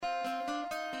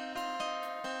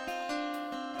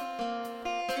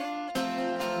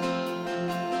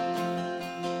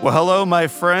Well, hello, my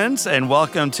friends, and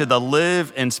welcome to the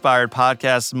Live Inspired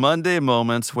Podcast, Monday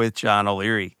Moments with John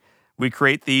O'Leary. We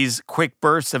create these quick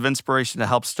bursts of inspiration to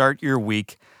help start your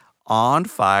week on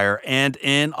fire and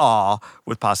in awe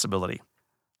with possibility.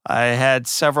 I had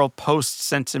several posts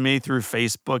sent to me through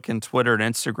Facebook and Twitter and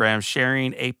Instagram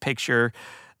sharing a picture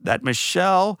that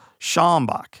Michelle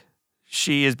Schaumbach,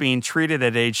 she is being treated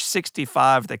at age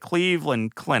 65 at the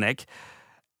Cleveland Clinic.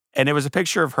 And it was a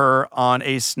picture of her on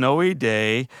a snowy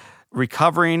day,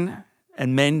 recovering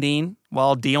and mending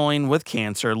while dealing with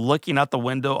cancer, looking out the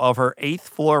window of her 8th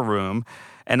floor room.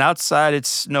 And outside, it's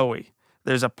snowy.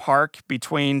 There's a park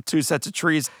between two sets of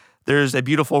trees. There's a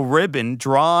beautiful ribbon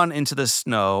drawn into the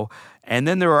snow. And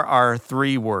then there are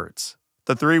 3 words.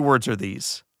 The 3 words are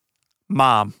these: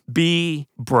 Mom, be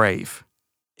brave.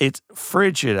 It's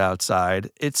frigid outside,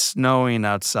 it's snowing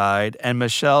outside, and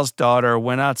Michelle's daughter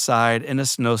went outside in a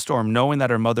snowstorm knowing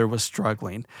that her mother was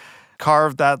struggling,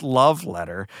 carved that love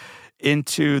letter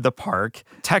into the park,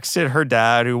 texted her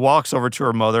dad, who walks over to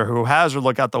her mother, who has her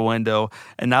look out the window,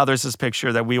 and now there's this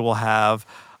picture that we will have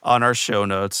on our show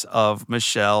notes of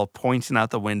Michelle pointing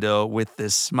out the window with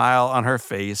this smile on her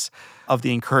face of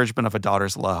the encouragement of a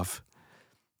daughter's love.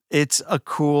 It's a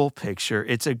cool picture.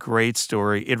 It's a great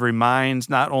story. It reminds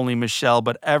not only Michelle,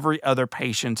 but every other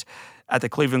patient at the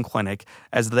Cleveland Clinic,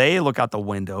 as they look out the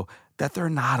window, that they're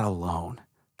not alone,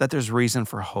 that there's reason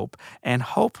for hope. And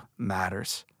hope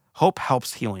matters. Hope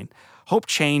helps healing. Hope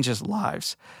changes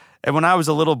lives. And when I was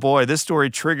a little boy, this story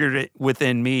triggered it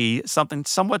within me something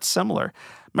somewhat similar.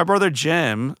 My brother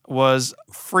Jim was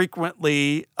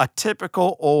frequently a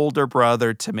typical older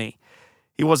brother to me.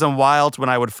 He wasn't wild when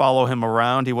I would follow him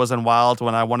around. He wasn't wild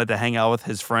when I wanted to hang out with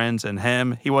his friends and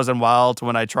him. He wasn't wild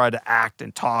when I tried to act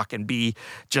and talk and be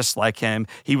just like him.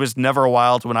 He was never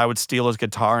wild when I would steal his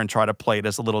guitar and try to play it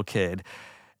as a little kid.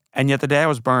 And yet the day I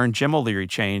was burned, Jim O'Leary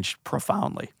changed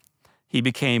profoundly. He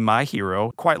became my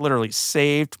hero, quite literally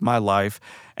saved my life.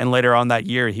 And later on that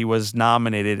year, he was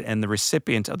nominated and the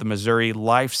recipient of the Missouri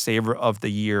Lifesaver of the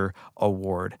Year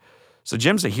award. So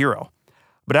Jim's a hero.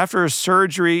 But after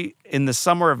surgery in the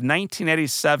summer of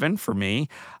 1987 for me,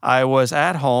 I was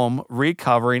at home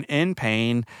recovering in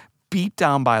pain, beat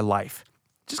down by life.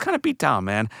 Just kind of beat down,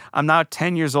 man. I'm now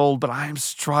 10 years old, but I am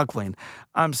struggling.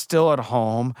 I'm still at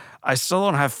home. I still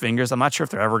don't have fingers. I'm not sure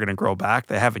if they're ever going to grow back.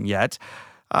 They haven't yet.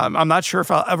 I'm not sure if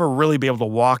I'll ever really be able to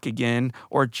walk again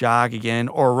or jog again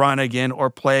or run again or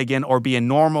play again or be a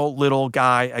normal little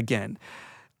guy again.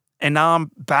 And now I'm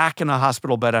back in a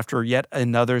hospital bed after yet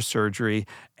another surgery,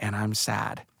 and I'm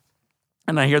sad.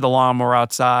 And I hear the lawnmower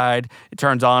outside. It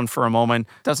turns on for a moment.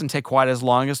 Doesn't take quite as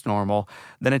long as normal.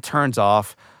 Then it turns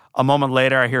off. A moment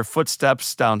later, I hear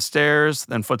footsteps downstairs,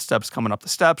 then footsteps coming up the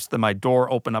steps, then my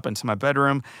door open up into my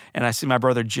bedroom, and I see my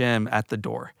brother Jim at the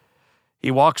door. He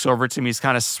walks over to me. He's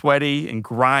kind of sweaty and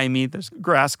grimy. There's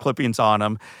grass clippings on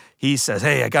him. He says,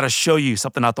 "Hey, I got to show you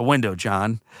something out the window,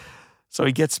 John." So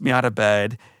he gets me out of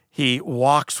bed. He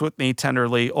walks with me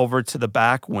tenderly over to the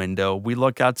back window. We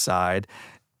look outside,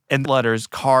 and letters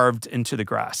carved into the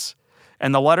grass.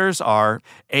 And the letters are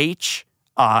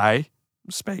H-I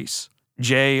space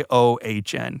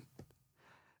J-O-H-N.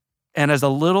 And as a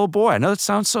little boy, I know it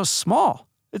sounds so small.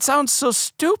 It sounds so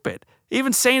stupid.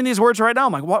 Even saying these words right now,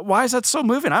 I'm like, why is that so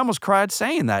moving? I almost cried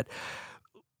saying that.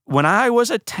 When I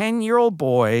was a 10-year-old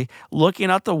boy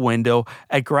looking out the window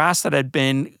at grass that had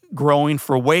been growing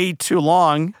for way too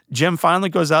long, Jim finally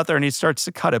goes out there and he starts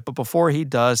to cut it. But before he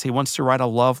does, he wants to write a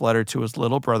love letter to his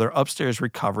little brother upstairs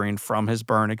recovering from his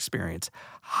burn experience.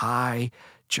 Hi,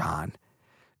 John.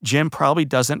 Jim probably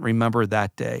doesn't remember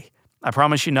that day. I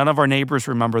promise you, none of our neighbors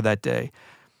remember that day.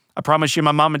 I promise you,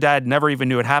 my mom and dad never even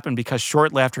knew it happened because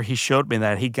shortly after he showed me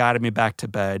that, he guided me back to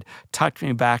bed, tucked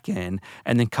me back in,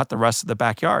 and then cut the rest of the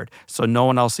backyard so no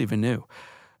one else even knew.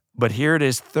 But here it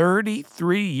is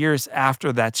 33 years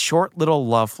after that short little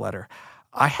love letter.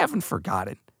 I haven't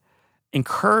forgotten.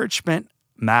 Encouragement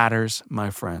matters, my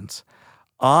friends.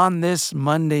 On this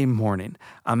Monday morning,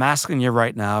 I'm asking you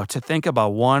right now to think about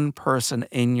one person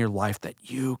in your life that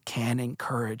you can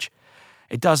encourage.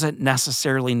 It doesn't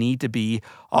necessarily need to be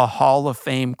a Hall of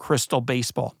Fame crystal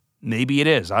baseball. Maybe it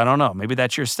is. I don't know. Maybe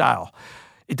that's your style.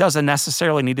 It doesn't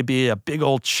necessarily need to be a big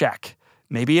old check.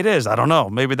 Maybe it is. I don't know.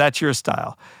 Maybe that's your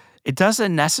style. It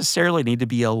doesn't necessarily need to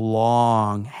be a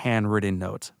long handwritten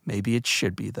note. Maybe it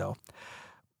should be, though.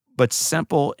 But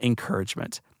simple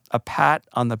encouragement, a pat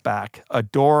on the back, a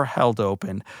door held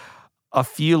open, A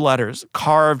few letters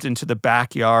carved into the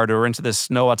backyard or into the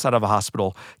snow outside of a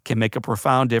hospital can make a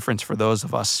profound difference for those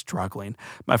of us struggling.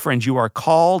 My friends, you are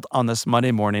called on this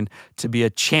Monday morning to be a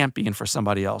champion for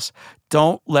somebody else.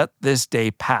 Don't let this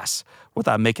day pass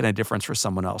without making a difference for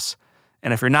someone else.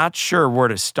 And if you're not sure where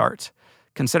to start,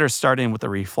 consider starting with a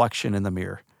reflection in the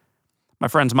mirror. My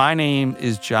friends, my name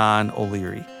is John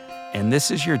O'Leary, and this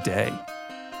is your day.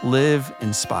 Live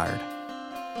inspired.